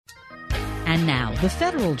And now, The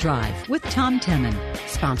Federal Drive with Tom Temin.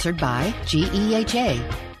 Sponsored by GEHA.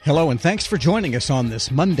 Hello, and thanks for joining us on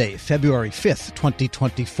this Monday, February 5th,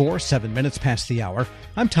 2024, 7 minutes past the hour.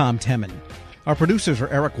 I'm Tom Temin. Our producers are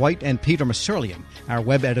Eric White and Peter Masurlian. Our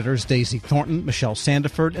web editors, Daisy Thornton, Michelle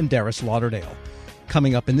Sandiford, and Darius Lauderdale.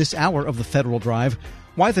 Coming up in this hour of The Federal Drive,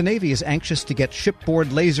 why the Navy is anxious to get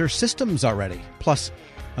shipboard laser systems already. Plus,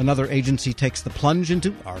 another agency takes the plunge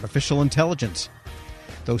into artificial intelligence.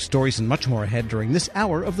 Those stories and much more ahead during this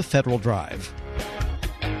hour of The Federal Drive.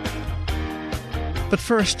 But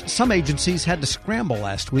first, some agencies had to scramble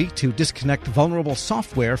last week to disconnect vulnerable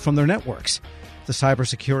software from their networks. The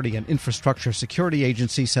Cybersecurity and Infrastructure Security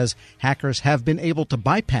Agency says hackers have been able to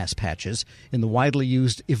bypass patches in the widely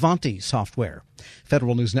used Ivanti software.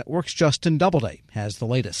 Federal News Network's Justin Doubleday has the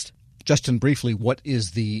latest. Justin, briefly, what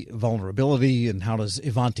is the vulnerability and how does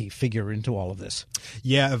Ivanti figure into all of this?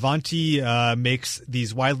 Yeah, Ivanti makes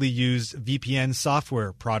these widely used VPN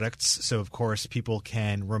software products, so of course people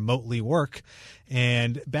can remotely work.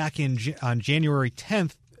 And back on January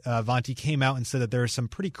 10th, Ivanti came out and said that there are some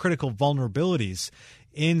pretty critical vulnerabilities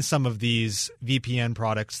in some of these VPN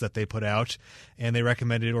products that they put out, and they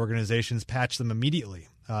recommended organizations patch them immediately.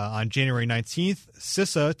 On January 19th,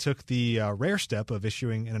 CISA took the rare step of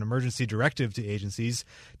issuing an emergency directive to agencies,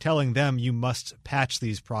 telling them you must patch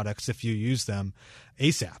these products if you use them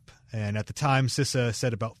ASAP. And at the time, CISA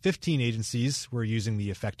said about 15 agencies were using the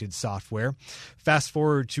affected software. Fast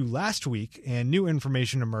forward to last week, and new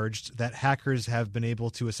information emerged that hackers have been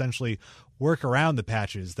able to essentially work around the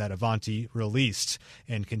patches that Ivanti released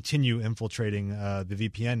and continue infiltrating the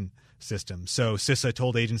VPN system. So CISA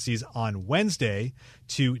told agencies on Wednesday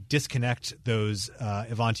to disconnect those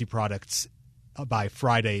Ivanti products by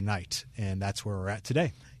Friday night, and that's where we're at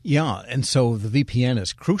today. Yeah, and so the VPN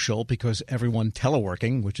is crucial because everyone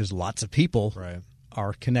teleworking, which is lots of people, right,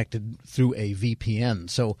 are connected through a VPN.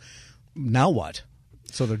 So now what?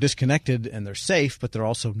 So they're disconnected and they're safe, but they're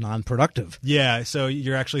also non-productive. Yeah, so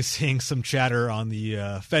you're actually seeing some chatter on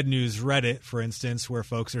the Fed News Reddit, for instance, where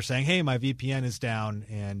folks are saying, hey, my VPN is down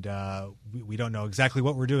and we don't know exactly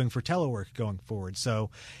what we're doing for telework going forward. So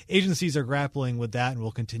agencies are grappling with that and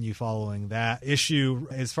will continue following that issue.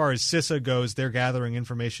 As far as CISA goes, they're gathering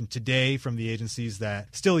information today from the agencies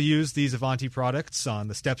that still use these Ivanti products on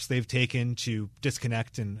the steps they've taken to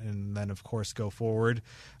disconnect and then, of course, go forward.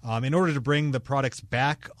 In order to bring the products back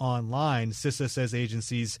online, CISA says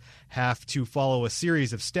agencies have to follow a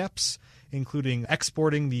series of steps, including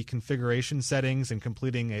exporting the configuration settings and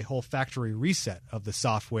completing a whole factory reset of the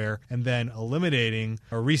software, and then eliminating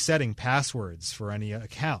or resetting passwords for any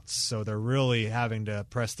accounts. So they're really having to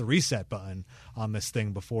press the reset button on this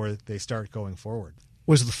thing before they start going forward.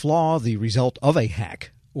 Was the flaw the result of a hack?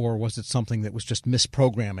 Or was it something that was just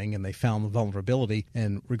misprogramming and they found the vulnerability,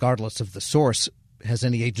 and regardless of the source, has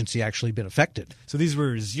any agency actually been affected? So these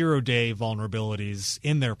were zero-day vulnerabilities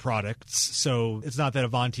in their products. So it's not that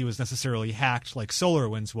Ivanti was necessarily hacked like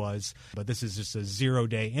SolarWinds was, but this is just a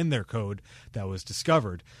zero-day in their code that was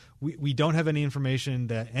discovered. We don't have any information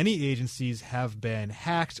that any agencies have been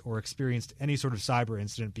hacked or experienced any sort of cyber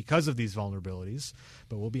incident because of these vulnerabilities,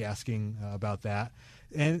 but we'll be asking about that.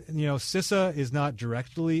 And, CISA is not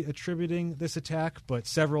directly attributing this attack, but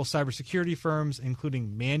several cybersecurity firms,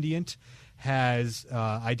 including Mandiant, has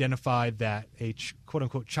identified that a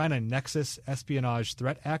quote-unquote China Nexus espionage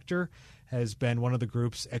threat actor has been one of the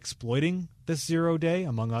groups exploiting this zero-day,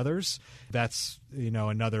 among others. That's,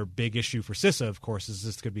 another big issue for CISA, of course, is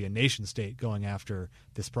this could be a nation state going after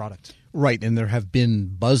this product. Right, and there have been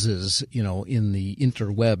buzzes, in the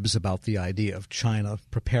interwebs about the idea of China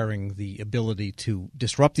preparing the ability to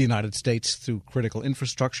disrupt the United States through critical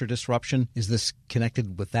infrastructure disruption. Is this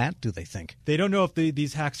connected with that, do they think? They don't know if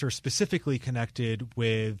these hacks are specifically connected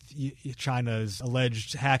with China's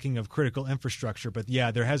alleged hacking of critical infrastructure, but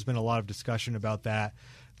yeah, there has been a lot of discussion about that.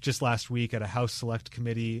 Just last week at a House Select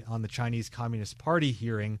Committee on the Chinese Communist Party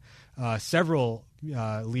hearing, several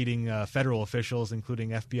leading federal officials, including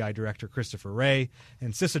FBI Director Christopher Wray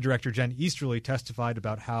and CISA Director Jen Easterly, testified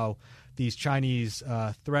about how these Chinese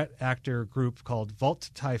threat actor group called Vault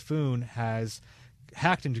Typhoon has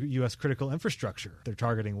hacked into U.S. critical infrastructure. They're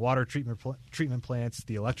targeting water treatment plants,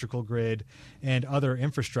 the electrical grid, and other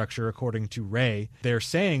infrastructure, according to Ray. They're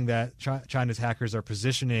saying that China's hackers are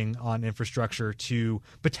positioning on infrastructure to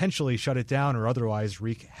potentially shut it down or otherwise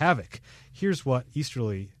wreak havoc. Here's what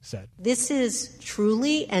Easterly said. This is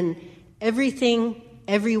truly an everything,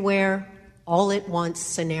 everywhere, all at once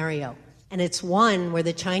scenario. And it's one where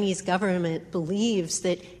the Chinese government believes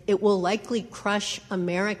that it will likely crush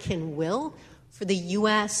American will for the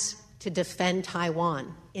U.S. to defend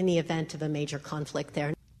Taiwan in the event of a major conflict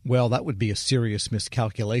there. Well, that would be a serious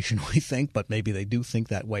miscalculation, we think, but maybe they do think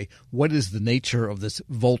that way. What is the nature of this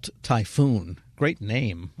Volt Typhoon? Great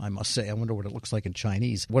name, I must say. I wonder what it looks like in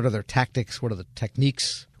Chinese. What are their tactics? What are the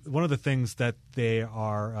techniques? One of the things that they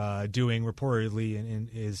are doing reportedly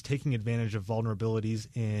is taking advantage of vulnerabilities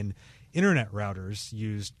in internet routers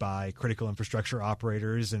used by critical infrastructure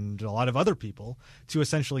operators and a lot of other people to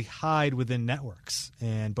essentially hide within networks.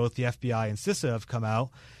 And both the FBI and CISA have come out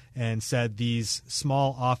and said these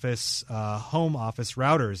small office, home office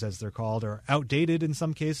routers, as they're called, are outdated in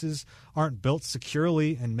some cases, aren't built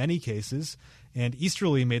securely in many cases. And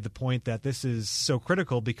Easterly made the point that this is so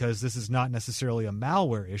critical because this is not necessarily a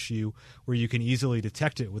malware issue where you can easily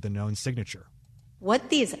detect it with a known signature. What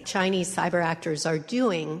these Chinese cyber actors are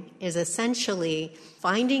doing is essentially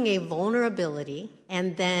finding a vulnerability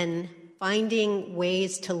and then finding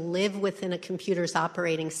ways to live within a computer's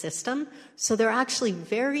operating system. So they're actually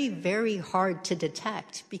very, very hard to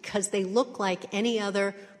detect because they look like any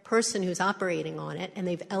other person who's operating on it, and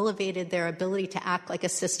they've elevated their ability to act like a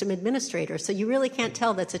system administrator. So you really can't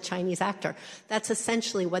tell that's a Chinese actor. That's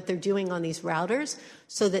essentially what they're doing on these routers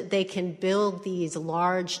so that they can build these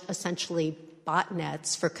large, essentially,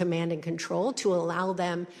 botnets for command and control to allow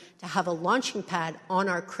them to have a launching pad on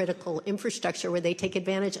our critical infrastructure where they take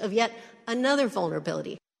advantage of yet another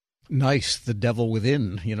vulnerability. Nice, the devil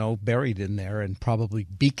within, buried in there and probably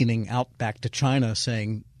beaconing out back to China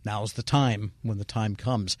saying, now's the time when the time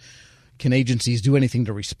comes. Can agencies do anything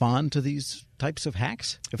to respond to these types of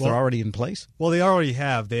hacks if they're already in place? Well, they already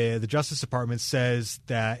have. The Justice Department says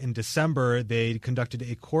that in December they conducted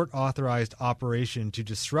a court-authorized operation to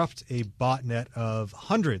disrupt a botnet of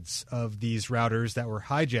hundreds of these routers that were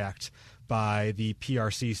hijacked by the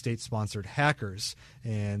PRC state-sponsored hackers,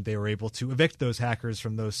 and they were able to evict those hackers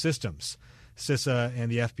from those systems. CISA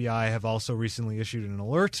and the FBI have also recently issued an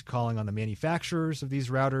alert calling on the manufacturers of these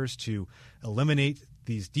routers to eliminate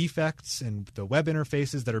these defects and the web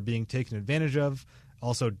interfaces that are being taken advantage of,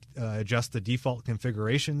 also adjust the default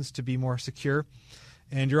configurations to be more secure.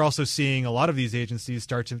 And you're also seeing a lot of these agencies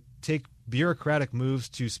start to take bureaucratic moves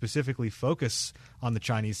to specifically focus on the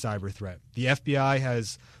Chinese cyber threat. The FBI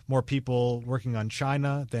has more people working on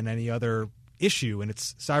China than any other issue in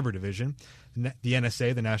its cyber division. The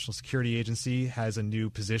NSA, the National Security Agency, has a new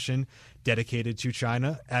position dedicated to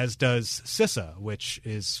China, as does CISA, which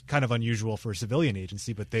is kind of unusual for a civilian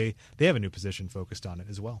agency, but they have a new position focused on it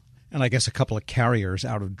as well. And I guess a couple of carriers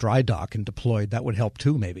out of dry dock and deployed, that would help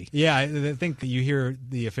too, maybe. Yeah, I think that you hear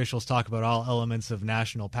the officials talk about all elements of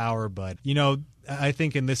national power, but, I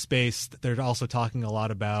think in this space, they're also talking a lot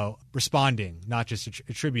about responding, not just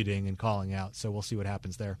attributing and calling out. So we'll see what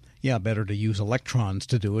happens there. Yeah, better to use electrons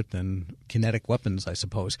to do it than kinetic weapons, I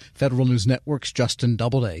suppose. Federal News Network's Justin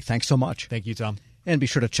Doubleday. Thanks so much. Thank you, Tom. And be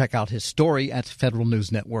sure to check out his story at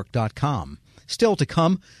federalnewsnetwork.com. Still to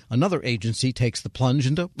come, another agency takes the plunge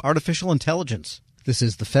into artificial intelligence. This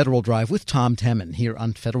is The Federal Drive with Tom Temin here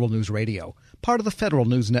on Federal News Radio, part of the Federal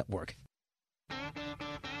News Network.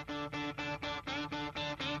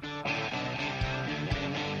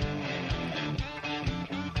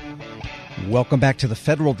 Welcome back to The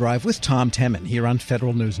Federal Drive with Tom Temin here on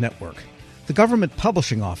Federal News Network. The Government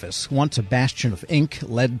Publishing Office, once a bastion of ink,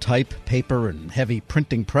 lead type, paper, and heavy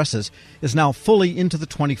printing presses, is now fully into the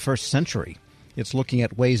 21st century. It's looking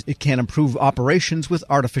at ways it can improve operations with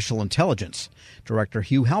artificial intelligence. Director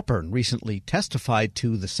Hugh Halpern recently testified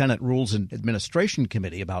to the Senate Rules and Administration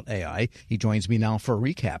Committee about AI. He joins me now for a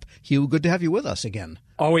recap. Hugh, good to have you with us again.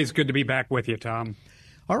 Always good to be back with you, Tom.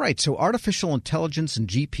 All right, so artificial intelligence and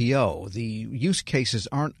GPO, the use cases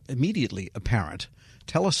aren't immediately apparent.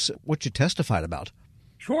 Tell us what you testified about.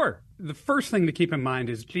 Sure. The first thing to keep in mind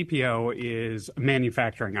is GPO is a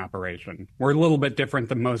manufacturing operation. We're a little bit different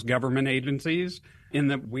than most government agencies in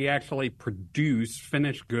that we actually produce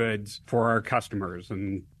finished goods for our customers,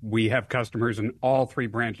 and we have customers in all three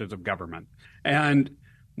branches of government. And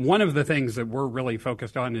one of the things that we're really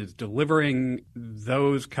focused on is delivering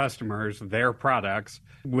those customers their products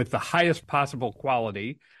with the highest possible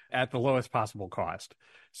quality at the lowest possible cost.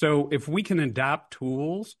 So if we can adopt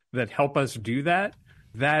tools that help us do that,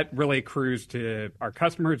 that really accrues to our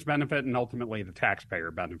customers' benefit and ultimately the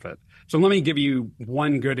taxpayer benefit. So let me give you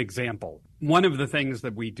one good example. One of the things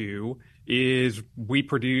that we do is we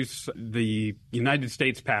produce the United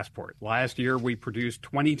States passport. Last year, we produced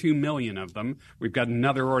 22 million of them. We've got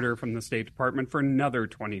another order from the State Department for another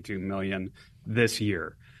 22 million this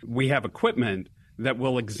year. We have equipment that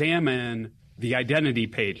will examine the identity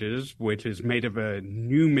pages, which is made of a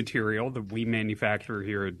new material that we manufacture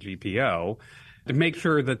here at GPO, to make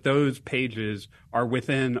sure that those pages are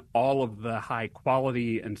within all of the high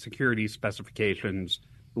quality and security specifications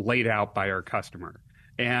laid out by our customer.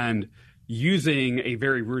 And using a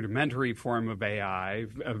very rudimentary form of AI,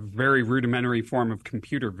 a very rudimentary form of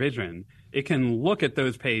computer vision, it can look at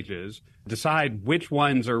those pages, decide which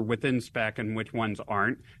ones are within spec and which ones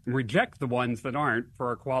aren't, and reject the ones that aren't for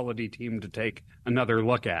our quality team to take another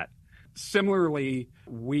look at. Similarly,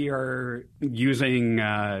 we are using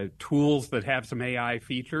tools that have some AI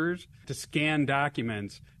features to scan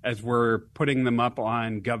documents as we're putting them up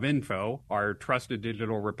on GovInfo, our trusted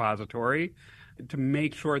digital repository, to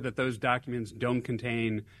make sure that those documents don't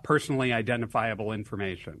contain personally identifiable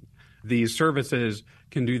information. These services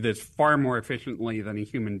can do this far more efficiently than a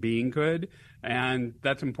human being could, and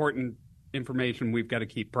that's important information we've got to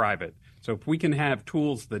keep private. So if we can have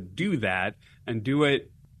tools that do that and do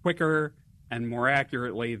it quicker and more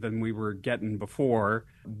accurately than we were getting before,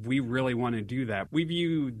 we really want to do that. We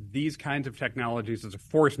view these kinds of technologies as a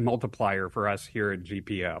force multiplier for us here at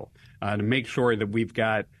GPO to make sure that we've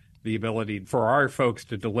got the ability for our folks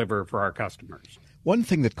to deliver for our customers. One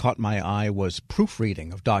thing that caught my eye was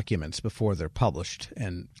proofreading of documents before they're published,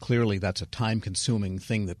 and clearly that's a time-consuming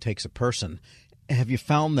thing that takes a person. Have you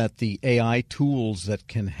found that the AI tools that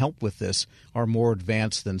can help with this are more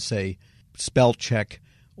advanced than, say, spell check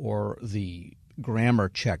or the grammar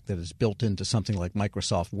check that is built into something like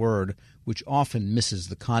Microsoft Word, which often misses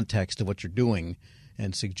the context of what you're doing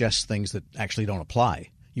and suggests things that actually don't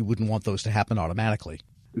apply? You wouldn't want those to happen automatically.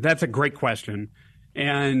 That's a great question.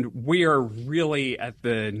 And we are really at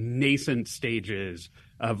the nascent stages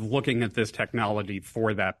of looking at this technology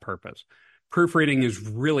for that purpose. Proofreading is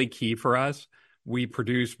really key for us. We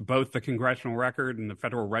produce both the Congressional Record and the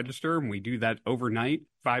Federal Register, and we do that overnight,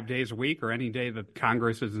 5 days a week, or any day that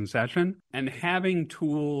Congress is in session. And having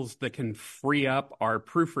tools that can free up our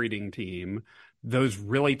proofreading team, those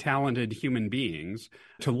really talented human beings,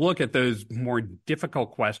 to look at those more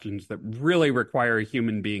difficult questions that really require a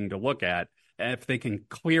human being to look at. If they can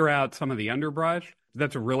clear out some of the underbrush,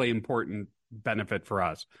 that's a really important benefit for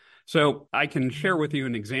us. So I can share with you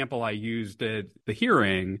an example I used at the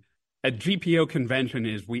hearing. At GPO convention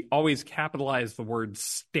is we always capitalize the word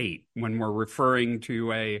state when we're referring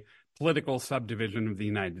to a political subdivision of the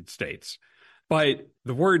United States. But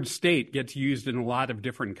the word state gets used in a lot of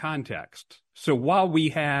different contexts. So while we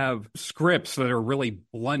have scripts that are really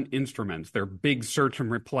blunt instruments, they're big search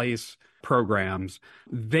and replace programs,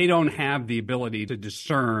 they don't have the ability to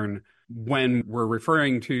discern when we're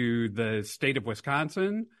referring to the state of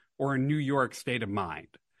Wisconsin or a New York state of mind.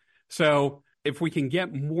 So if we can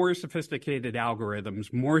get more sophisticated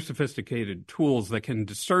algorithms, more sophisticated tools that can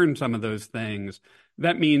discern some of those things,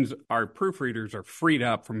 that means our proofreaders are freed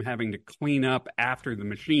up from having to clean up after the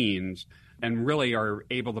machines and really are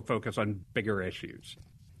able to focus on bigger issues.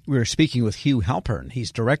 We're speaking with Hugh Halpern.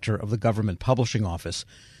 He's director of the Government Publishing Office.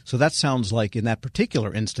 So that sounds like in that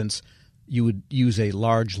particular instance, you would use a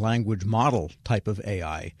large language model type of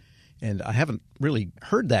AI. And I haven't really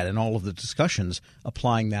heard that in all of the discussions,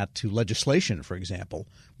 applying that to legislation, for example,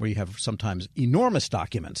 where you have sometimes enormous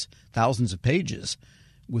documents, thousands of pages,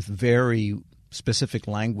 with very specific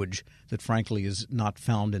language that, frankly, is not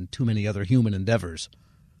found in too many other human endeavors.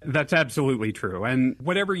 That's absolutely true. And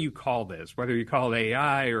whatever you call this, whether you call it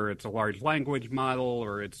AI or it's a large language model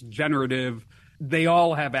or it's generative, they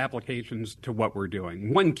all have applications to what we're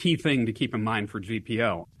doing. One key thing to keep in mind for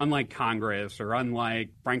GPO, unlike Congress or unlike,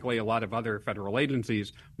 frankly, a lot of other federal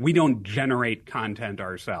agencies, we don't generate content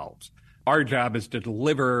ourselves. Our job is to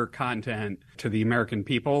deliver content to the American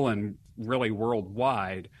people and really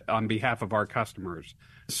worldwide on behalf of our customers.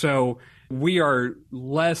 So we are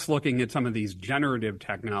less looking at some of these generative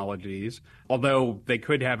technologies, although they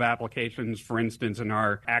could have applications, for instance, in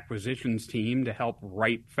our acquisitions team to help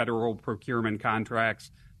write federal procurement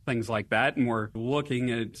contracts, things like that. And we're looking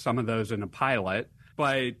at some of those in a pilot.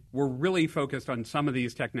 But we're really focused on some of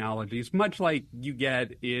these technologies, much like you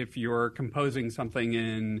get if you're composing something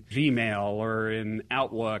in Gmail or in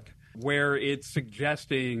Outlook, where it's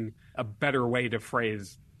suggesting a better way to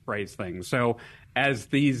phrase things. So as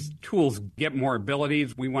these tools get more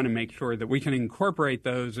abilities, we want to make sure that we can incorporate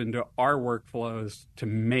those into our workflows to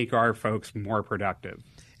make our folks more productive.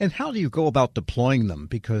 And how do you go about deploying them?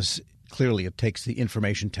 Because clearly it takes the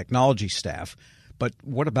information technology staff. But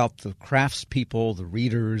what about the craftspeople, the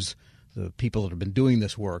readers, the people that have been doing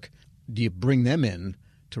this work? Do you bring them in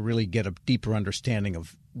to really get a deeper understanding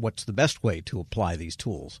of what's the best way to apply these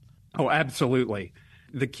tools? Oh, absolutely.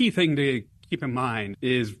 The key thing to keep in mind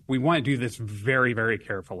is we want to do this very, very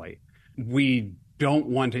carefully. We don't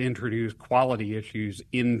want to introduce quality issues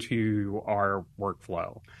into our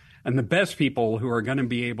workflow. And the best people who are going to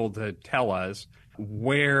be able to tell us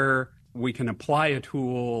where we can apply a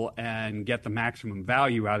tool and get the maximum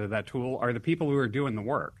value out of that tool are the people who are doing the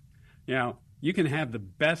work. You can have the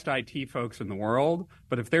best IT folks in the world,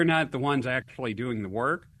 but if they're not the ones actually doing the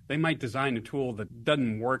work, they might design a tool that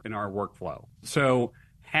doesn't work in our workflow. So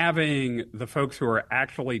having the folks who are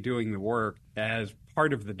actually doing the work as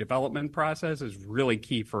part of the development process is really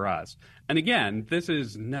key for us. And again, this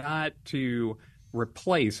is not to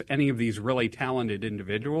replace any of these really talented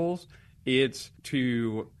individuals. It's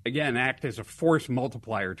to, again, act as a force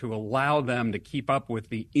multiplier to allow them to keep up with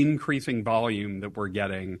the increasing volume that we're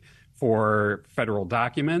getting for federal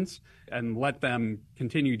documents and let them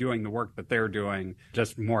continue doing the work that they're doing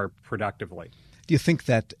just more productively. Do you think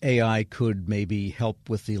that AI could maybe help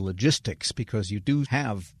with the logistics? Because you do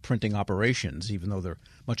have printing operations, even though they're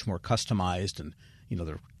much more customized and,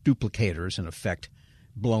 they're duplicators in effect,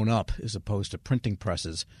 blown up, as opposed to printing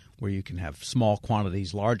presses where you can have small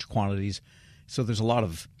quantities, large quantities. So there's a lot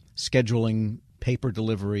of scheduling, paper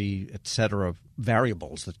delivery, et cetera,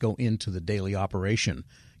 variables that go into the daily operation.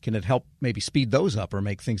 Can it help maybe speed those up or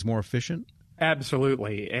make things more efficient?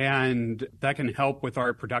 Absolutely. And that can help with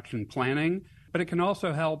our production planning, but it can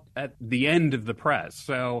also help at the end of the press.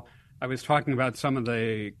 So I was talking about some of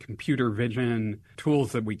the computer vision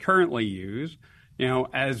tools that we currently use.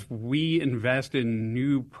 As we invest in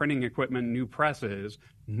new printing equipment, new presses,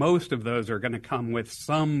 most of those are going to come with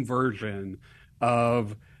some version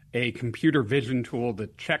of a computer vision tool to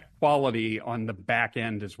check quality on the back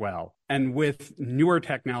end as well. And with newer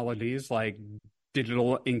technologies like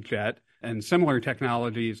digital inkjet and similar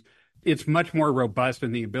technologies, it's much more robust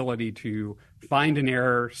in the ability to find an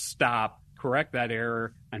error, stop, correct that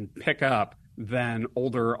error, and pick up than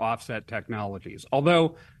older offset technologies.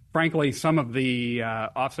 Although, frankly, some of the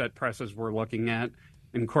offset presses we're looking at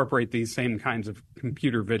incorporate these same kinds of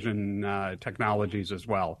computer vision technologies as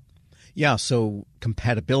well. Yeah, so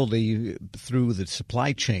compatibility through the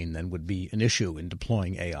supply chain then would be an issue in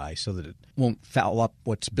deploying AI so that it won't foul up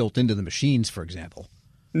what's built into the machines, for example.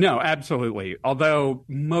 No, absolutely. Although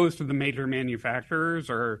most of the major manufacturers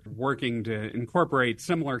are working to incorporate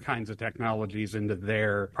similar kinds of technologies into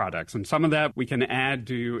their products. And some of that we can add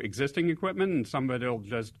to existing equipment, and some of it will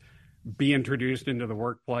just be introduced into the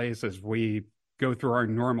workplace as we go through our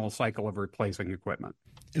normal cycle of replacing equipment.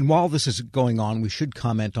 And while this is going on, we should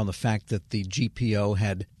comment on the fact that the GPO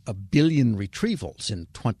had 1 billion retrievals in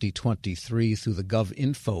 2023 through the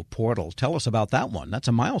GovInfo portal. Tell us about that one. That's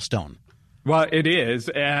a milestone. Well, it is.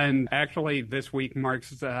 And actually, this week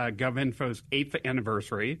marks GovInfo's 8th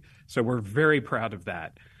anniversary. So we're very proud of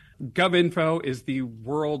that. GovInfo is the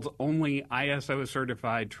world's only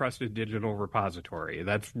ISO-certified trusted digital repository.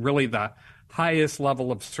 That's really the highest level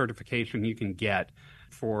of certification you can get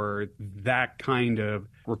for that kind of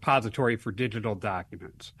repository for digital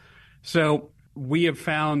documents. So we have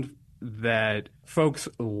found that folks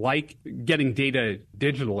like getting data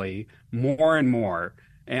digitally more and more.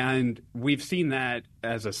 And we've seen that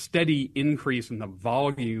as a steady increase in the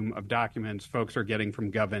volume of documents folks are getting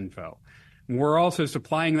from GovInfo. We're also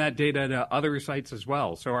supplying that data to other sites as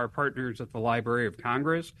well. So our partners at the Library of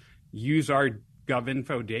Congress use our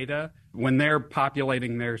GovInfo data when they're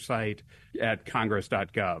populating their site at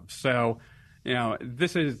congress.gov. So,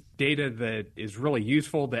 this is data that is really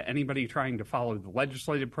useful to anybody trying to follow the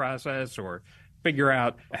legislative process or figure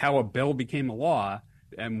out how a bill became a law.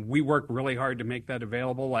 And we work really hard to make that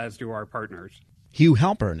available, as do our partners. Hugh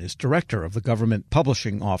Halpern is director of the Government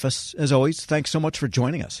Publishing Office. As always, thanks so much for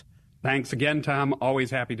joining us. Thanks again, Tom. Always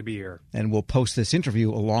happy to be here. And we'll post this interview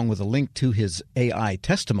along with a link to his AI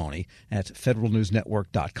testimony at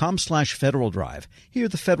federalnewsnetwork.com/Federal Drive. Hear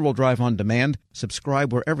the Federal Drive on demand.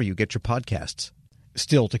 Subscribe wherever you get your podcasts.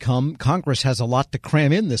 Still to come, Congress has a lot to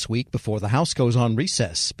cram in this week before the House goes on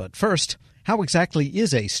recess. But first, how exactly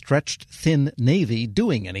is a stretched thin Navy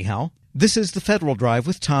doing anyhow? This is the Federal Drive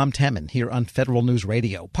with Tom Temin here on Federal News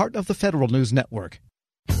Radio, part of the Federal News Network.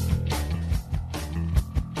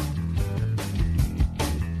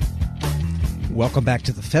 Welcome back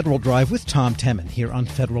to the Federal Drive with Tom Temin here on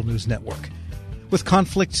Federal News Network. With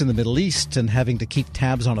conflicts in the Middle East and having to keep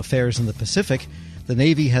tabs on affairs in the Pacific, the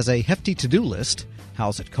Navy has a hefty to-do list.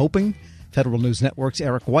 How's it coping? Federal News Network's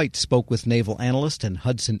Eric White spoke with naval analyst and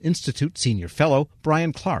Hudson Institute senior fellow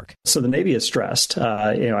Brian Clark. So the Navy is stressed,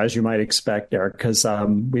 as you might expect, Eric, because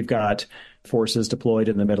we've got forces deployed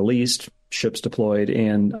in the Middle East, ships deployed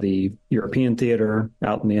in the European theater,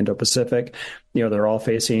 out in the Indo-Pacific. They're all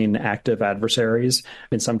facing active adversaries.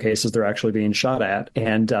 In some cases, they're actually being shot at.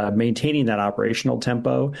 And maintaining that operational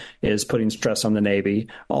tempo is putting stress on the Navy.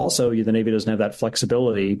 Also, the Navy doesn't have that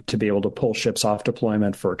flexibility to be able to pull ships off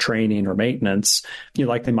deployment for training or maintenance,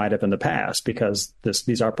 like they might have in the past, because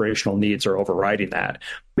these operational needs are overriding that.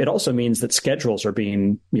 It also means that schedules are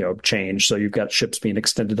being, changed. So you've got ships being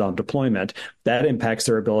extended on deployment. That impacts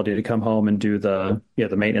their ability to come home and do the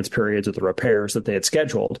maintenance periods or the repairs that they had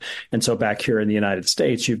scheduled. And so back here in the United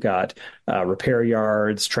States, you've got repair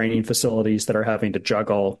yards, training facilities that are having to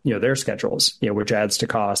juggle, their schedules, which adds to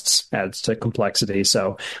costs, adds to complexity.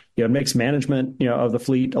 So, it makes management, of the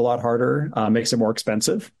fleet a lot harder, makes it more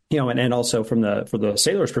expensive, and also for the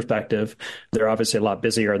sailors' perspective, they're obviously a lot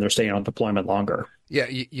busier and they're staying on deployment longer. Yeah,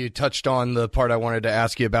 you touched on the part I wanted to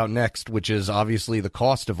ask you about next, which is obviously the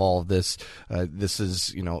cost of all of this. This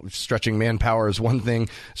is, stretching manpower is one thing,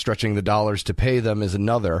 stretching the dollars to pay them is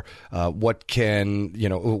another. What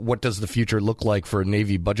does the future look like for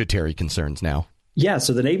Navy budgetary concerns now? Yeah,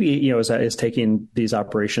 so the Navy, is taking these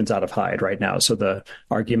operations out of hide right now. So the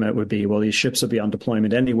argument would be, well, these ships will be on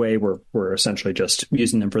deployment anyway. We're essentially just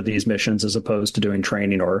using them for these missions as opposed to doing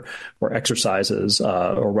training or exercises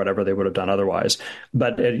or whatever they would have done otherwise.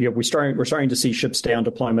 But we're starting to see ships stay on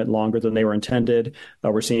deployment longer than they were intended.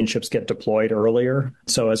 We're seeing ships get deployed earlier.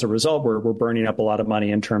 So as a result, we're burning up a lot of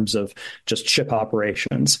money in terms of just ship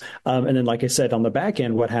operations. And then, like I said, on the back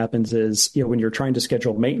end, what happens is, when you're trying to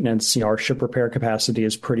schedule maintenance, our ship repair capacity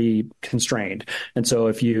is pretty constrained. And so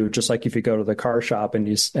if you go to the car shop and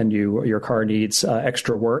your car needs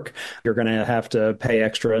extra work, you're going to have to pay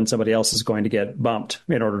extra and somebody else is going to get bumped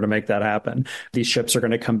in order to make that happen. These ships are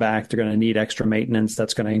going to come back. They're going to need extra maintenance.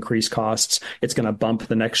 That's going to increase costs. It's going to bump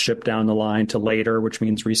the next ship down the line to later, which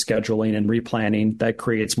means rescheduling and replanning. That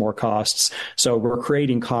creates more costs. So we're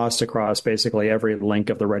creating costs across basically every link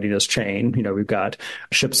of the readiness chain. We've got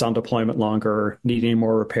ships on deployment longer, needing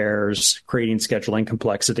more repairs, creating scheduling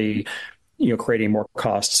complexity, creating more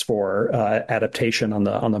costs for adaptation on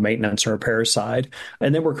the maintenance and repair side.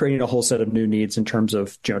 And then we're creating a whole set of new needs in terms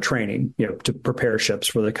of, training, to prepare ships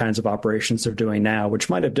for the kinds of operations they're doing now, which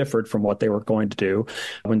might have differed from what they were going to do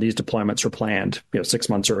when these deployments were planned, 6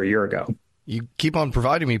 months or a year ago. You keep on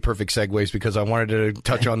providing me perfect segues because I wanted to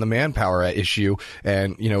touch on the manpower issue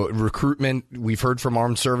and, recruitment. We've heard from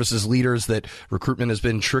armed services leaders that recruitment has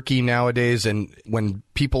been tricky nowadays. And when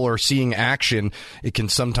people are seeing action, it can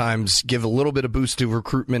sometimes give a little bit of boost to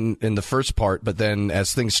recruitment in the first part. But then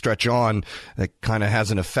as things stretch on, that kind of has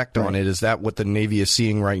an effect on it. Is that what the Navy is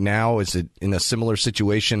seeing right now? Is it in a similar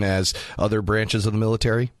situation as other branches of the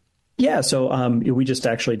military? Yeah, so we just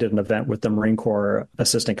actually did an event with the Marine Corps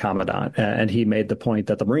Assistant Commandant, and he made the point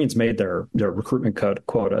that the Marines made their recruitment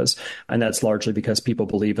quotas, and that's largely because people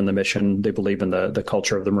believe in the mission, they believe in the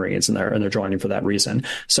culture of the Marines, and they're joining for that reason.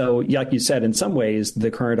 So, like you said, in some ways, the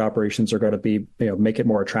current operations are going to be, make it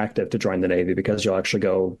more attractive to join the Navy because you'll actually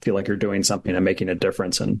go feel like you're doing something and making a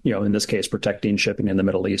difference, and in this case, protecting shipping in the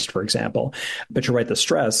Middle East, for example. But you're right, the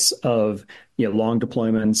stress of long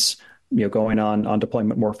deployments, going on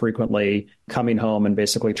deployment more frequently, coming home and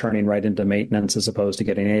basically turning right into maintenance as opposed to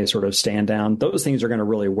getting any sort of stand down. Those things are going to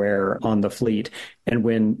really wear on the fleet. And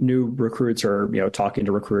when new recruits are, talking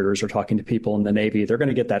to recruiters or talking to people in the Navy, they're going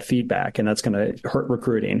to get that feedback, and that's going to hurt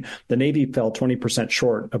recruiting. The Navy fell 20%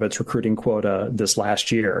 short of its recruiting quota this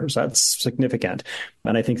last year. So that's significant.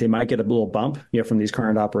 And I think they might get a little bump, from these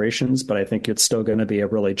current operations, but I think it's still going to be a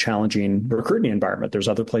really challenging recruiting environment. There's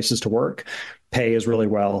other places to work. Pay is really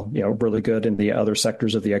really good in the other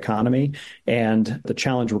sectors of the economy. And the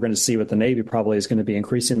challenge we're going to see with the Navy probably is going to be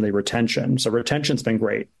increasingly retention. So retention's been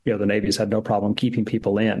great. The Navy's had no problem keeping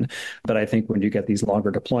people in. But I think when you get these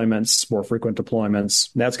longer deployments, more frequent deployments,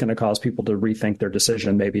 that's going to cause people to rethink their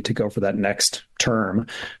decision maybe to go for that next term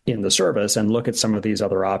in the service and look at some of these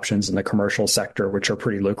other options in the commercial sector, which are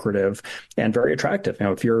pretty lucrative and very attractive.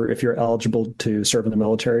 If you're eligible to serve in the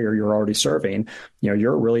military or you're already serving,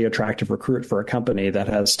 you're a really attractive recruit for a company that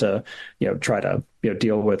has to, try to,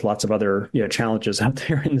 deal with lots of other, challenges out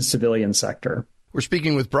there in the civilian sector. We're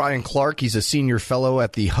speaking with Brian Clark. He's a senior fellow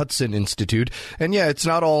at the Hudson Institute. And yeah, it's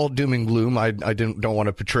not all doom and gloom. I don't want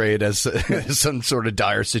to portray it as some sort of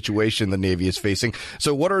dire situation the Navy is facing.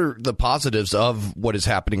 So what are the positives of what is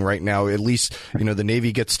happening right now? At least, the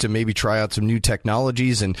Navy gets to maybe try out some new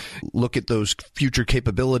technologies and look at those future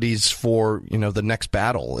capabilities for, the next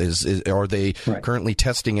battle. Are they currently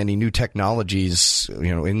testing any new technologies,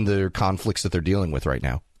 in the conflicts that they're dealing with right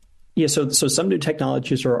now? Yeah, so some new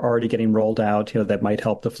technologies are already getting rolled out, that might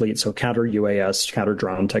help the fleet. So counter UAS, counter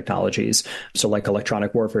drone technologies. So like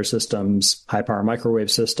electronic warfare systems, high power microwave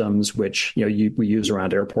systems, which we use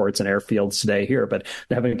around airports and airfields today here, but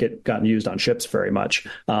they haven't gotten used on ships very much.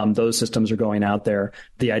 Those systems are going out there.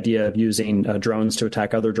 The idea of using drones to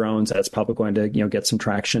attack other drones, that's probably going to get some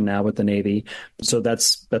traction now with the Navy. So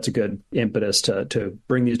that's a good impetus to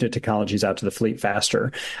bring these new technologies out to the fleet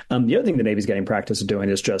faster. The other thing the Navy's getting practice of doing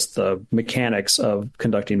is just the mechanics of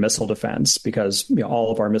conducting missile defense, because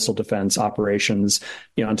all of our missile defense operations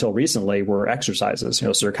until recently were exercises,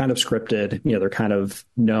 so they're kind of scripted, they're kind of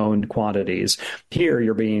known quantities. Here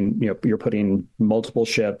you're putting multiple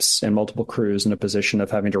ships and multiple crews in a position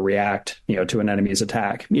of having to react to an enemy's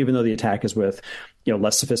attack, even though the attack is with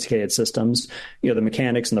less sophisticated systems. The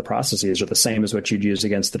mechanics and the processes are the same as what you'd use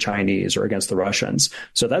against the Chinese or against the Russians.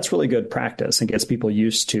 So that's really good practice and gets people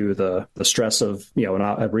used to the stress of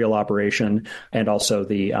a real operation, and also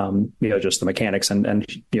the just the mechanics and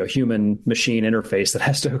human machine interface that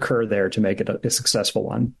has to occur there to make it a successful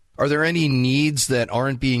one. Are there any needs that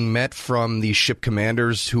aren't being met from the ship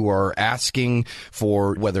commanders who are asking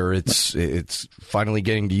for, whether it's finally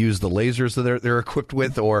getting to use the lasers that they're equipped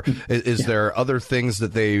with, or is there other things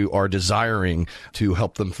that they are desiring to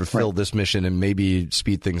help them fulfill this mission and maybe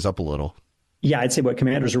speed things up a little? Yeah, I'd say what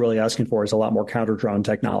commanders are really asking for is a lot more counter-drone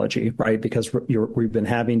technology, right? Because we've been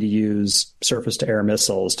having to use surface-to-air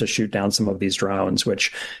missiles to shoot down some of these drones,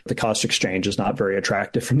 which the cost exchange is not very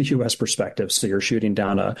attractive from the U.S. perspective. So you're shooting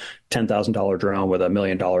down a $10,000 drone with a $1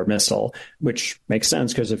 million missile, which makes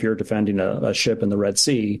sense because if you're defending a ship in the Red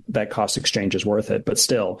Sea, that cost exchange is worth it. But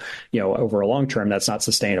still, over a long term, that's not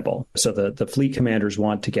sustainable. So the fleet commanders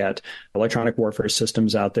want to get electronic warfare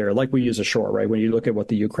systems out there like we use ashore, right? When you look at what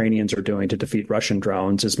the Ukrainians are doing to defeat Russian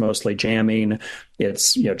drones, is mostly jamming.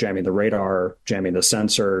 It's jamming the radar, jamming the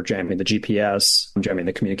sensor, jamming the GPS, jamming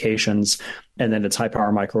the communications, and then it's high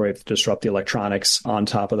power microwave to disrupt the electronics on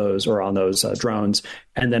top of those or on those drones.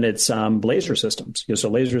 And then it's laser systems. So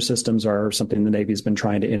laser systems are something the Navy's been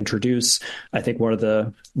trying to introduce. I think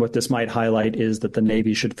what this might highlight is that the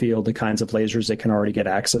Navy should field the kinds of lasers they can already get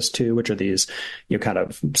access to, which are these kind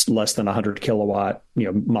of less than 100 kilowatt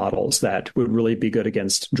models that would really be good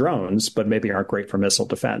against drones, but maybe aren't great for missile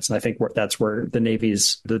defense. And I think that's where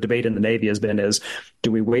the debate in the Navy has been is,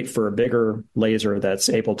 do we wait for a bigger laser that's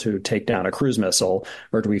able to take down a cruise missile,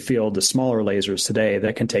 or do we field the smaller lasers today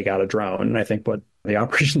that can take out a drone? And I think what the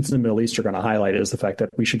operations in the Middle East are going to highlight is the fact that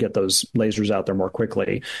we should get those lasers out there more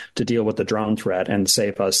quickly to deal with the drone threat and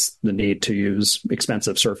save us the need to use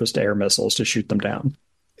expensive surface-to-air missiles to shoot them down.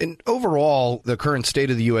 And overall, the current state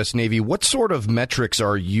of the U.S. Navy, what sort of metrics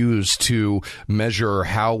are used to measure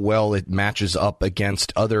how well it matches up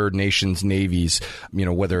against other nations' navies,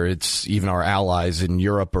 whether it's even our allies in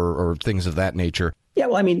Europe or things of that nature? Yeah,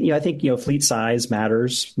 well, I mean, I think, fleet size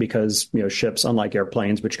matters because, ships, unlike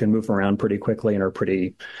airplanes, which can move around pretty quickly and are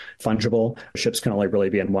pretty fungible, ships can only really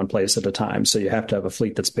be in one place at a time. So you have to have a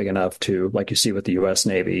fleet that's big enough to, like you see with the U.S.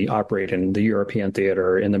 Navy, operate in the European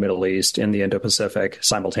theater, in the Middle East, in the Indo-Pacific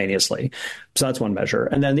simultaneously. So that's one measure.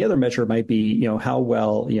 And then the other measure might be, how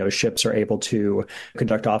well, ships are able to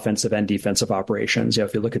conduct offensive and defensive operations.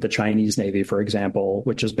 If you look at the Chinese Navy, for example,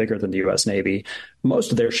 which is bigger than the U.S. Navy,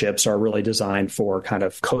 most of their ships are really designed for kind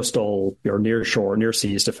of coastal or near shore, near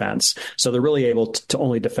seas defense. So they're really able to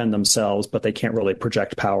only defend themselves, but they can't really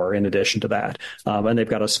project power in addition to that. And they've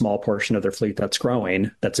got a small portion of their fleet that's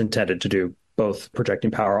growing that's intended to do both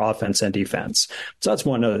projecting power, offense, and defense. So that's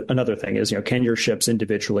another thing is, can your ships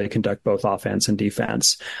individually conduct both offense and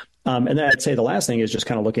defense? And then I'd say the last thing is just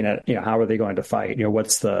kind of looking at, how are they going to fight?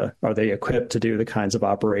 Are they equipped to do the kinds of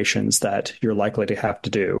operations that you're likely to have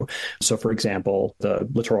to do? So, for example, the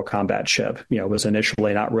littoral combat ship, was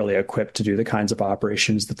initially not really equipped to do the kinds of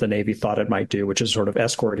operations that the Navy thought it might do, which is sort of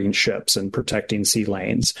escorting ships and protecting sea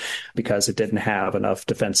lanes because it didn't have enough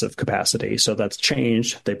defensive capacity. So that's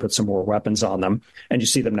changed. They put some more weapons on them. And you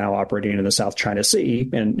see them now operating in the South China Sea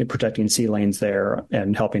and protecting sea lanes there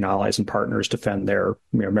and helping allies and partners defend their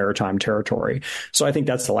maritime territory. So I think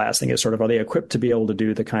that's the last thing is sort of, are they equipped to be able to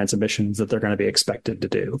do the kinds of missions that they're going to be expected to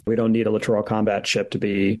do? We don't need a littoral combat ship to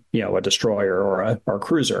be, a destroyer or a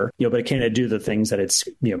cruiser, but can it do the things that it's,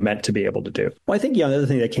 meant to be able to do? Well, I think, the other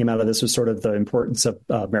thing that came out of this was sort of the importance of,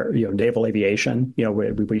 naval aviation.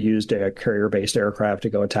 We used a carrier-based aircraft to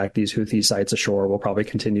go attack these Houthi sites ashore. We'll probably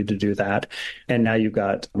continue to do that. And now you've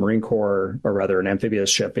got Marine Corps, or rather an amphibious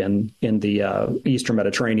ship in the Eastern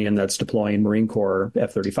Mediterranean that's deploying Marine Corps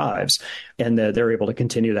F-35 F-35s, and they're able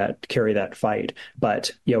to carry that fight.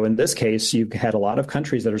 But, in this case, you've had a lot of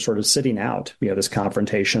countries that are sort of sitting out, this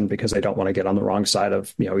confrontation because they don't want to get on the wrong side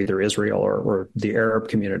of, either Israel or the Arab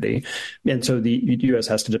community. And so the U.S.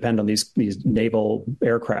 has to depend on these naval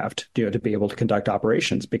aircraft, to be able to conduct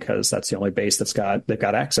operations, because that's the only base they've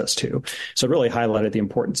got access to. So it really highlighted the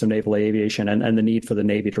importance of naval aviation and the need for the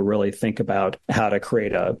Navy to really think about how to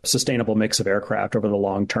create a sustainable mix of aircraft over the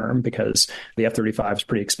long term, because the F-35 is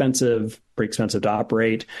pretty expensive to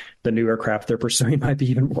operate. The new aircraft they're pursuing might be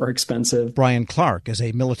even more expensive. Brian Clark is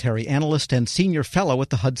a military analyst and senior fellow at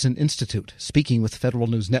the Hudson Institute, speaking with Federal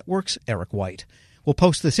News Network's Eric White. We'll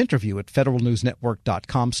post this interview at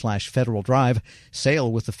federalnewsnetwork.com/Federal Drive.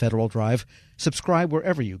 Sail with the Federal Drive. Subscribe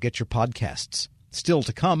wherever you get your podcasts. Still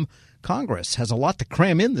to come, Congress has a lot to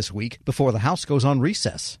cram in this week before the House goes on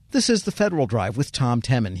recess. This is the Federal Drive with Tom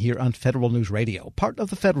Temin here on Federal News Radio, part of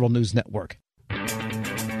the Federal News Network.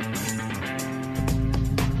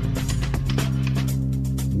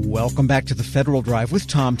 Welcome back to the Federal Drive with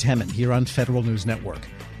Tom Temin here on Federal News Network.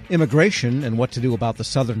 Immigration and what to do about the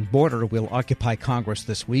southern border will occupy Congress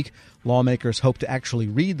this week. Lawmakers hope to actually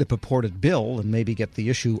read the purported bill and maybe get the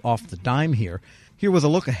issue off the dime here. Here with a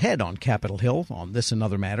look ahead on Capitol Hill on this and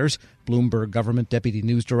other matters, Bloomberg Government Deputy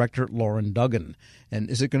News Director Lauren Duggan. And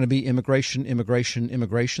is it going to be immigration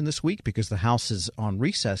this week? Because the House is on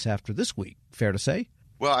recess after this week. Fair to say?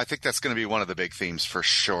 Well, I think that's going to be one of the big themes for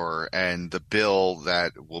sure. And the bill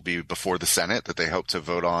that will be before the Senate that they hope to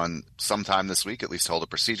vote on sometime this week, at least hold a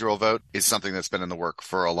procedural vote, is something that's been in the work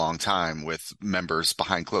for a long time, with members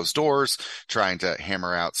behind closed doors trying to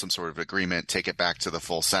hammer out some sort of agreement, take it back to the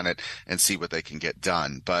full Senate and see what they can get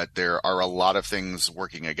done. But there are a lot of things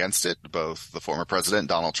working against it, both the former president,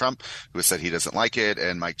 Donald Trump, who has said he doesn't like it,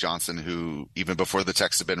 and Mike Johnson, who even before the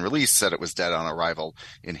text had been released said it was dead on arrival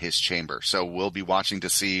in his chamber. So we'll be watching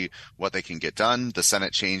to see what they can get done. The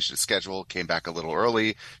Senate changed its schedule, came back a little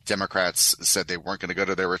early. Democrats said they weren't going to go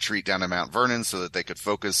to their retreat down in Mount Vernon so that they could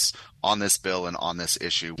focus on this bill and on this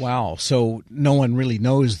issue. Wow. So no one really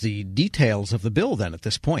knows the details of the bill then at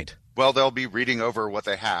this point. Well, they'll be reading over what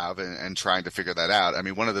they have and trying to figure that out. I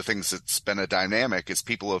mean, one of the things that's been a dynamic is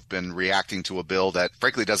people have been reacting to a bill that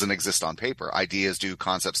frankly doesn't exist on paper. Ideas do,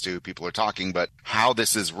 concepts do, people are talking, but how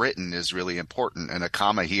this is written is really important. And a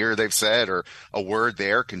comma here, they've said, or a word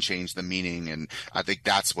there can change the meaning. And I think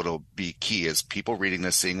that's what'll be key, is people reading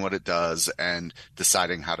this, seeing what it does, and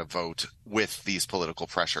deciding how to vote with these political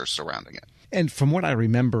pressures surrounding it. And from what I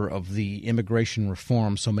remember of the immigration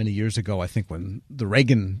reform so many years ago, I think when the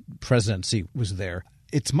Reagan presidency was there,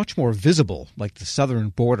 it's much more visible, like the southern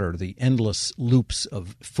border, the endless loops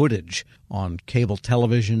of footage on cable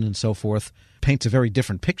television and so forth paints a very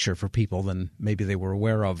different picture for people than maybe they were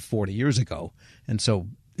aware of 40 years ago. And so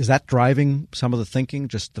is that driving some of the thinking,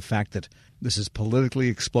 just the fact that this is politically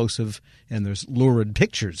explosive and there's lurid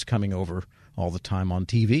pictures coming over all the time on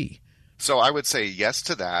TV? So I would say yes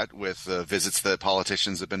to that, with the visits that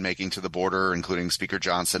politicians have been making to the border, including Speaker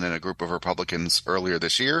Johnson and a group of Republicans earlier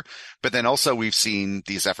this year. But then also we've seen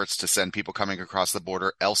these efforts to send people coming across the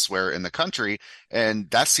border elsewhere in the country,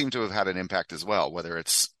 and that seemed to have had an impact as well, whether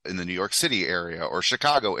it's in the New York City area or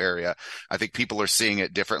Chicago area. I think people are seeing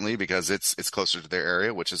it differently because it's closer to their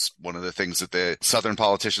area, which is one of the things that the Southern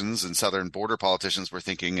politicians and Southern border politicians were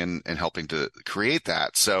thinking and helping to create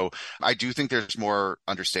that. So I do think there's more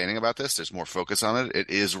understanding about this. There's more focus on it. It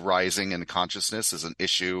is rising in consciousness as an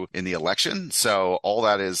issue in the election. So all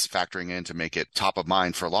that is factoring in to make it top of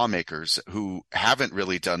mind for lawmakers who haven't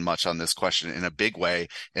really done much on this question in a big way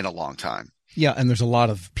in a long time. Yeah, and there's a lot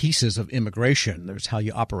of pieces of immigration. There's how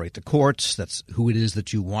you operate the courts. That's who it is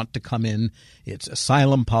that you want to come in. It's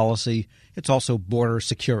asylum policy. It's also border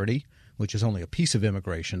security, which is only a piece of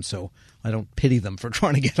immigration. So I don't pity them for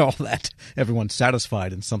trying to get all that. Everyone's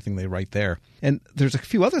satisfied in something they write there. And there's a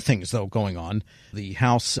few other things, though, going on. The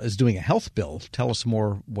House is doing a health bill. Tell us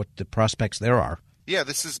more what the prospects there are. Yeah,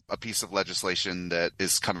 this is a piece of legislation that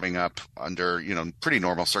is coming up under, pretty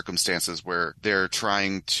normal circumstances, where they're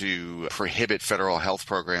trying to prohibit federal health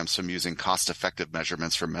programs from using cost-effective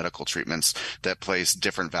measurements for medical treatments that place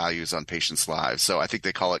different values on patients' lives. So I think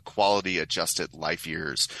they call it quality-adjusted life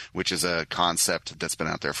years, which is a concept that's been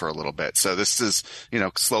out there for a little bit. So this is,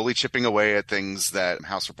 slowly chipping away at things that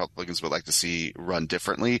House Republicans would like to see run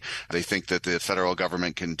differently. They think that the federal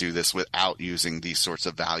government can do this without using these sorts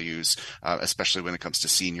of values, especially when it comes to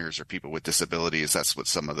seniors or people with disabilities. That's what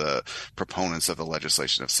some of the proponents of the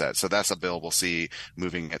legislation have said. So that's a bill we'll see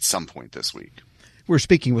moving at some point this week. We're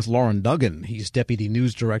speaking with Lauren Duggan. He's Deputy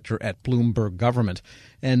News Director at Bloomberg Government.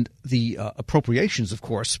 And the appropriations, of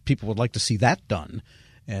course, people would like to see that done.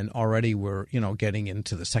 And already we're, getting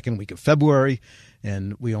into the second week of February,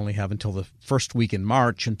 and we only have until the first week in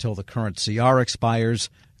March until the current CR expires.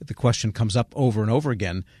 The question comes up over and over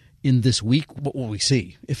again, in this week, what will we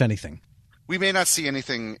see, if anything? We may not see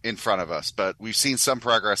anything in front of us, but we've seen some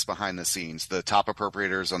progress behind the scenes. The top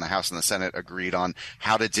appropriators on the House and the Senate agreed on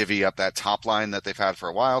how to divvy up that top line that they've had for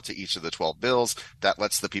a while to each of the 12 bills. That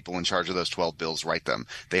lets the people in charge of those 12 bills write them.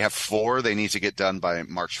 They have 4 they need to get done by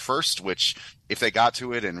March 1st, which if they got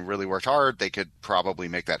to it and really worked hard, they could probably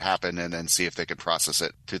make that happen and then see if they could process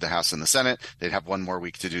it to the House and the Senate. They'd have 1 more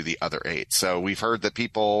week to do the other 8. So we've heard that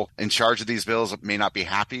people in charge of these bills may not be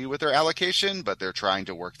happy with their allocation, but they're trying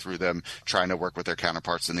to work through them, trying to work with their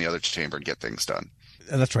counterparts in the other chamber and get things done.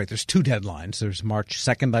 That's right. There's 2 deadlines. There's March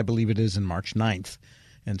 2nd, I believe it is, and March 9th.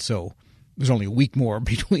 And so there's only a week more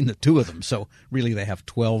between the 2 of them. So really they have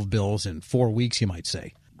 12 bills in 4 weeks, you might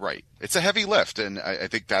say. Right. It's a heavy lift, and I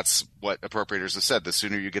think that's what appropriators have said. The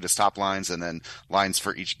sooner you get us top lines and then lines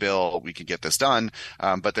for each bill, we can get this done.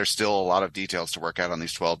 But there's still a lot of details to work out on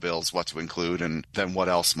these 12 bills, what to include, and then what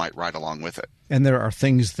else might ride along with it. And there are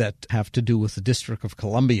things that have to do with the District of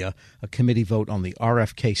Columbia, a committee vote on the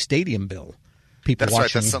RFK Stadium bill. People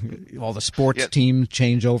that's watching all the sports team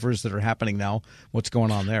changeovers that are happening now. What's going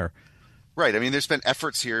on there? Right. I mean, there's been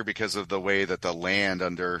efforts here because of the way that the land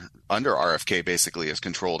under RFK basically is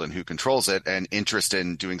controlled and who controls it, and interest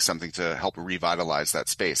in doing something to help revitalize that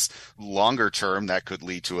space. Longer term, that could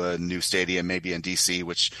lead to a new stadium, maybe in D.C.,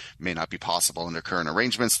 which may not be possible under current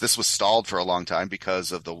arrangements. This was stalled for a long time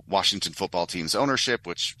because of the Washington football team's ownership,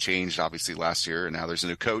 which changed obviously last year, and now there's a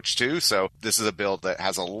new coach too. So this is a bill that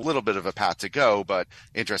has a little bit of a path to go, but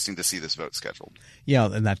interesting to see this vote scheduled. Yeah,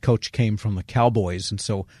 and that coach came from the Cowboys, and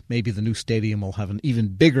so maybe the new stadium will have an even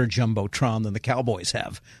bigger jumbotron than the Cowboys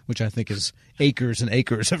have, which I think is acres and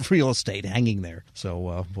acres of real estate hanging there.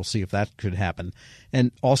 So we'll see if that could happen.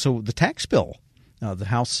 And also the tax bill. The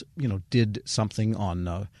House, did something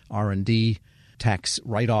on R&D tax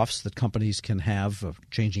write-offs that companies can have,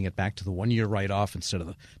 changing it back to the 1-year write-off instead of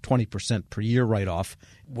the 20% per year write-off.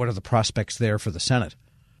 What are the prospects there for the Senate?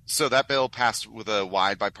 So that bill passed with a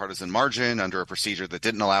wide bipartisan margin under a procedure that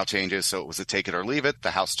didn't allow changes, so it was a take it or leave it.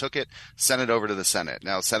 The House took it, sent it over to the Senate.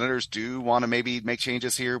 Now, senators do want to maybe make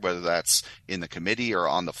changes here, whether that's in the committee or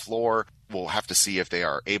on the floor. We'll have to see if they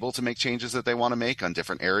are able to make changes that they want to make on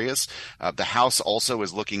different areas. The House also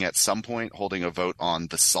is looking at some point holding a vote on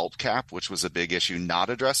the SALT cap, which was a big issue not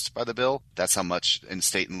addressed by the bill. That's how much in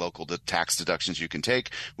state and local tax deductions you can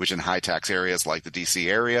take, which in high tax areas like the D.C.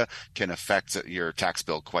 area can affect your tax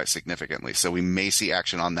bill quite significantly. So we may see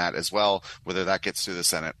action on that as well. Whether that gets through the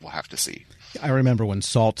Senate, we'll have to see. I remember when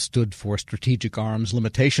SALT stood for Strategic Arms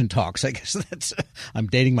Limitation Talks. I guess I'm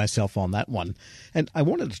dating myself on that one. And I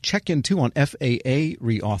wanted to check in, too, on FAA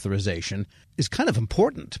reauthorization. It's kind of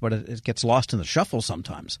important, but it gets lost in the shuffle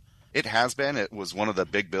sometimes. It has been. It was one of the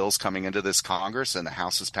big bills coming into this Congress, and the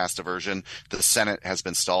House has passed a version. The Senate has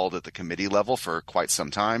been stalled at the committee level for quite some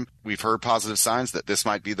time. We've heard positive signs that this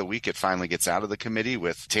might be the week it finally gets out of the committee,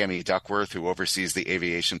 with Tammy Duckworth, who oversees the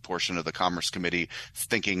aviation portion of the Commerce Committee,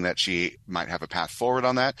 thinking that she might have a path forward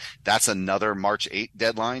on that. That's another March 8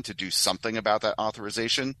 deadline to do something about that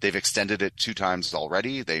authorization. They've extended it 2 times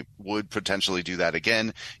already. They would potentially do that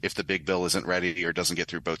again if the big bill isn't ready or doesn't get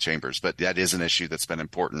through both chambers. But that is an issue that's been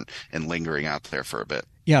important and lingering out there for a bit.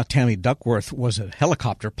 Yeah, Tammy Duckworth was a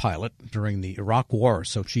helicopter pilot during the Iraq War,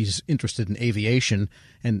 so she's interested in aviation,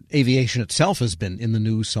 and aviation itself has been in the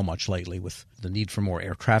news so much lately with the need for more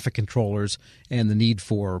air traffic controllers and the need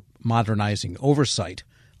for modernizing oversight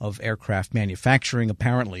of aircraft manufacturing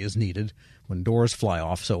apparently is needed when doors fly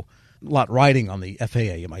off. So a lot riding on the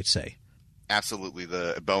FAA, you might say. Absolutely.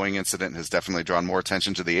 The Boeing incident has definitely drawn more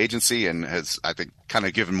attention to the agency and has, I think, kind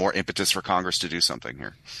of given more impetus for Congress to do something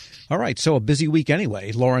here. All right. So a busy week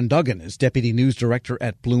anyway. Lauren Duggan is Deputy News Director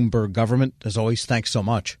at Bloomberg Government. As always, thanks so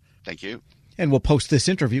much. Thank you. And we'll post this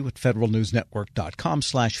interview at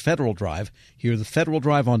federalnewsnetwork.com/Federal Drive. Hear the Federal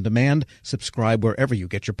Drive on demand. Subscribe wherever you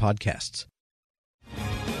get your podcasts.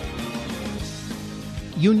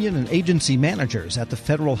 Union and agency managers at the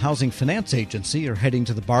Federal Housing Finance Agency are heading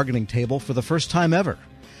to the bargaining table for the first time ever.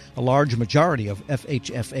 A large majority of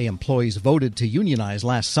FHFA employees voted to unionize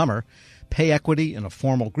last summer. Pay equity and a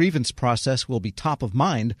formal grievance process will be top of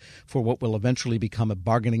mind for what will eventually become a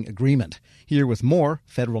bargaining agreement. Here with more,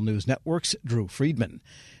 Federal News Network's Drew Friedman.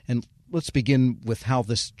 And let's begin with how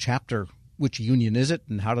this chapter, which union is it,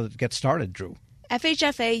 and how did it get started, Drew?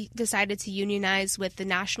 FHFA decided to unionize with the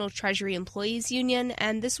National Treasury Employees Union,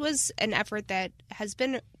 and this was an effort that has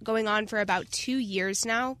been going on for about 2 years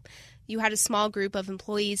now. you had a small group of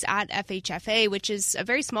employees at FHFA, which is a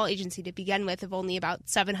very small agency to begin with, of only about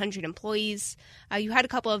 700 employees. You had a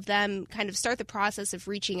couple of them kind of start the process of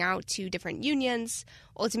reaching out to different unions.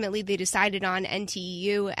 Ultimately, they decided on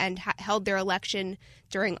NTEU and held their election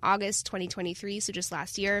during August 2023, so just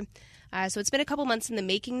last year. So it's been a couple months in the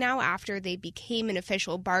making now after they became an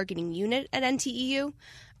official bargaining unit at NTEU.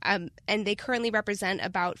 And they currently represent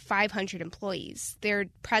about 500 employees. Their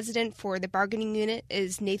president for the bargaining unit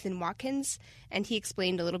is Nathan Watkins, and he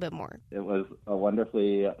explained a little bit more. It was a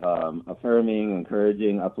wonderfully affirming,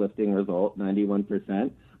 encouraging, uplifting result,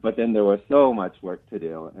 91%. But then there was so much work to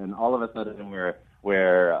do, and all of a sudden we're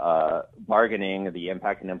bargaining the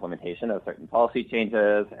impact and implementation of certain policy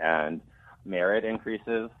changes and merit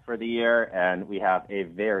increases for the year, and we have a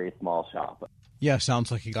very small shop. Yeah, sounds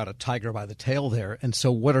like you got a tiger by the tail there. And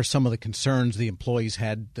so what are some of the concerns the employees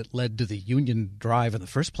had that led to the union drive in the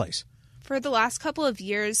first place? For the last couple of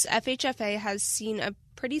years, FHFA has seen a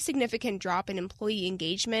pretty significant drop in employee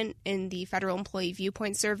engagement in the Federal Employee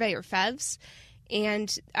Viewpoint Survey, or FEVS.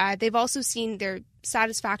 And they've also seen their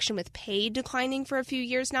satisfaction with pay declining for a few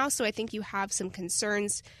years now. So I think you have some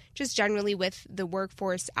concerns just generally with the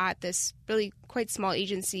workforce at this really quite small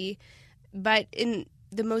agency. But in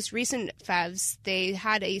the most recent FEVs, they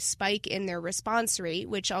had a spike in their response rate,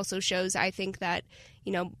 which also shows, I think, that,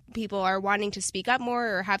 people are wanting to speak up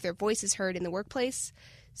more or have their voices heard in the workplace.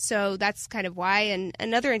 So that's kind of why. And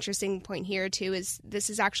another interesting point here, too, is this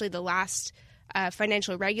is actually the last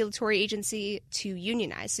financial regulatory agency to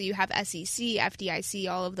unionize. So you have SEC, FDIC,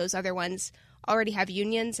 all of those other ones already have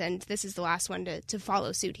unions, and this is the last one to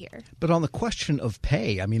follow suit here. But on the question of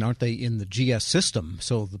pay, aren't they in the GS system?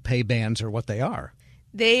 So the pay bands are what they are.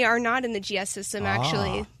 They are not in the GS system,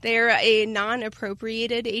 actually. They're a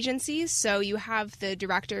non-appropriated agency, so you have the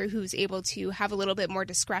director who's able to have a little bit more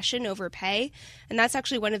discretion over pay. And that's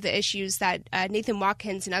actually one of the issues that Nathan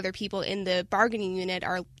Watkins and other people in the bargaining unit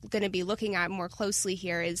are going to be looking at more closely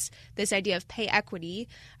here, is this idea of pay equity.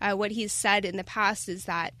 What he's said in the past is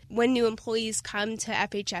that when new employees come to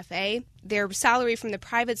FHFA, their salary from the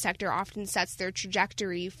private sector often sets their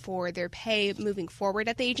trajectory for their pay moving forward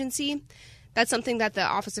at the agency. That's something that the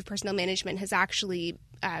Office of Personnel Management has actually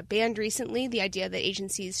banned recently, the idea that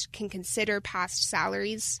agencies can consider past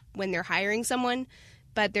salaries when they're hiring someone,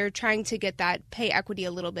 but they're trying to get that pay equity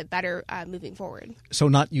a little bit better moving forward. So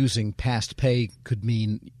not using past pay could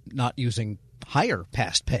mean not using higher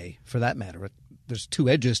past pay, for that matter. There's two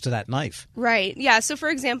edges to that knife. Right. Yeah. So, for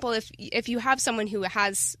example, if you have someone who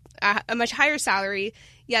has a much higher salary,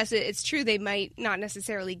 yes, it's true they might not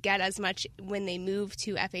necessarily get as much when they move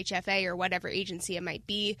to FHFA or whatever agency it might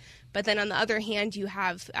be. But then on the other hand, you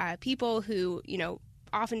have people who,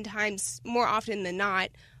 oftentimes, more often than not,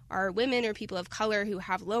 are women or people of color who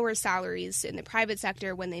have lower salaries in the private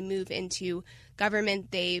sector. When they move into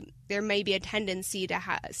government, there may be a tendency to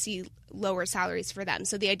see lower salaries for them.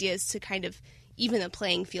 So the idea is to kind of even the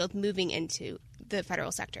playing field moving into the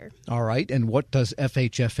federal sector. All right. And what does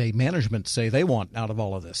FHFA management say they want out of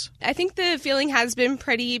all of this? I think the feeling has been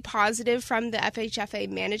pretty positive from the FHFA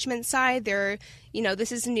management side.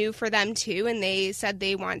 This is new for them too, and they said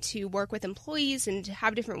they want to work with employees and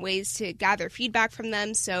have different ways to gather feedback from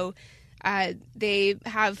them. So they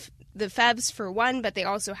have the FEVs for one, but they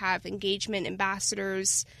also have engagement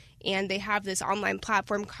ambassadors, and they have this online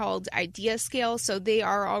platform called Idea Scale. So they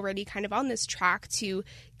are already kind of on this track to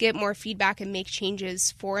get more feedback and make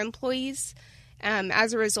changes for employees.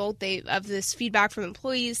 As a result of this feedback from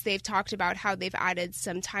employees, they've talked about how they've added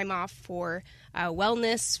some time off for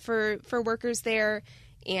wellness for workers there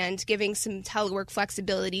and giving some telework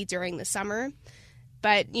flexibility during the summer.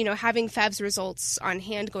 But, having FEVS results on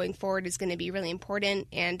hand going forward is going to be really important.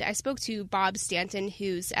 And I spoke to Bob Stanton,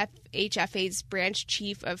 who's FHFA's branch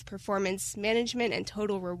chief of performance management and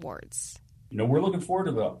total rewards. We're looking forward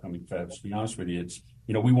to the upcoming FEVS, to be honest with you. It's,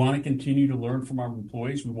 we want to continue to learn from our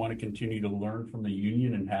employees. We want to continue to learn from the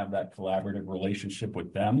union and have that collaborative relationship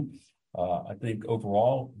with them. I think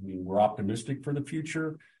overall, we're optimistic for the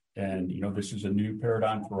future. And, this is a new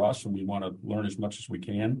paradigm for us, and we want to learn as much as we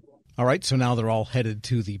can. All right, so now they're all headed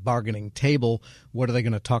to the bargaining table. What are they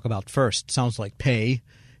going to talk about first? Sounds like pay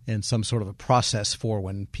and some sort of a process for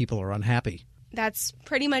when people are unhappy. That's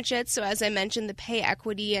pretty much it. So as I mentioned, the pay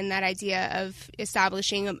equity and that idea of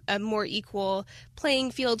establishing a more equal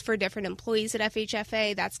playing field for different employees at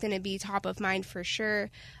FHFA, that's going to be top of mind for sure.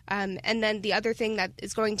 And then the other thing that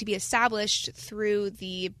is going to be established through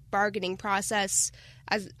the bargaining process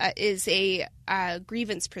is a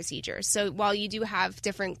grievance procedure. So while you do have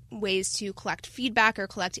different ways to collect feedback or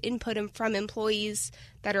collect input from employees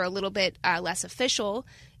that are a little bit less official,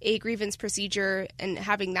 a grievance procedure and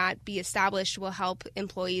having that be established will help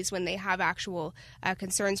employees when they have actual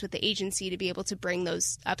concerns with the agency to be able to bring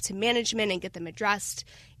those up to management and get them addressed.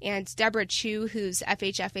 And Deborah Chu, who's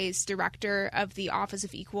FHFA's director of the Office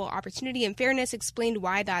of Equal Opportunity and Fairness, explained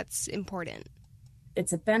why that's important.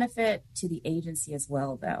 It's a benefit to the agency as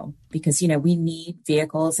well, though, because, we need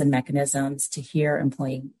vehicles and mechanisms to hear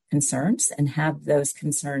employee concerns and have those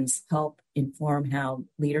concerns help inform how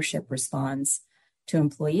leadership responds to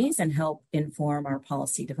employees and help inform our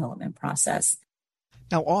policy development process.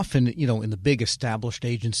 Now, often, in the big established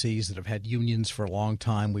agencies that have had unions for a long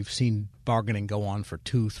time, we've seen bargaining go on for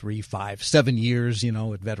 2, 3, 5, 7 years,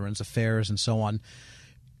 at Veterans Affairs and so on.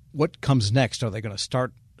 What comes next? Are they going to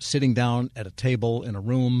start sitting down at a table in a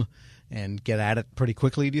room and get at it pretty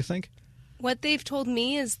quickly, do you think? What they've told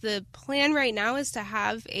me is the plan right now is to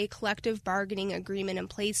have a collective bargaining agreement in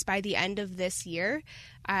place by the end of this year.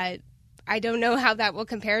 I don't know how that will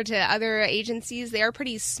compare to other agencies. They are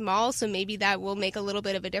pretty small, so maybe that will make a little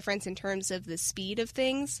bit of a difference in terms of the speed of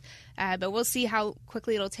things. But we'll see how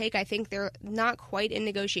quickly it'll take. I think they're not quite in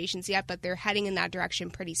negotiations yet, but they're heading in that direction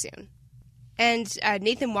pretty soon. And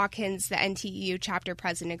Nathan Watkins, the NTEU chapter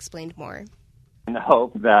president, explained more. And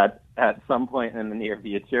hope that at some point in the near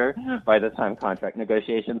future, by the time contract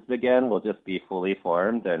negotiations begin, we'll just be fully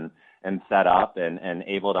formed and set up and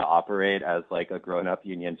able to operate as like a grown-up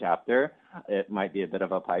union chapter. It might be a bit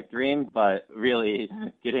of a pipe dream, but really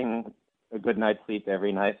getting a good night's sleep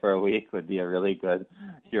every night for a week would be a really good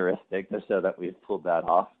heuristic to show that we've pulled that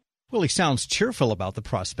off. Well, he sounds cheerful about the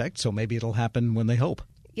prospect, so maybe it'll happen when they hope.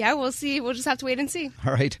 Yeah, we'll see. We'll just have to wait and see.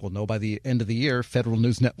 All right. We'll know by the end of the year. Federal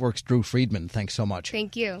News Network's Drew Friedman. Thanks so much.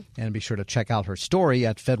 Thank you. And be sure to check out her story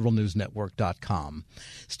at federalnewsnetwork.com.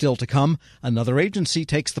 Still to come, another agency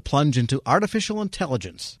takes the plunge into artificial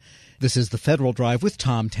intelligence. This is the Federal Drive with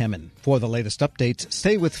Tom Temin. For the latest updates,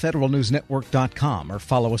 stay with federalnewsnetwork.com or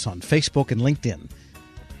follow us on Facebook and LinkedIn.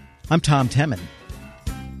 I'm Tom Temin.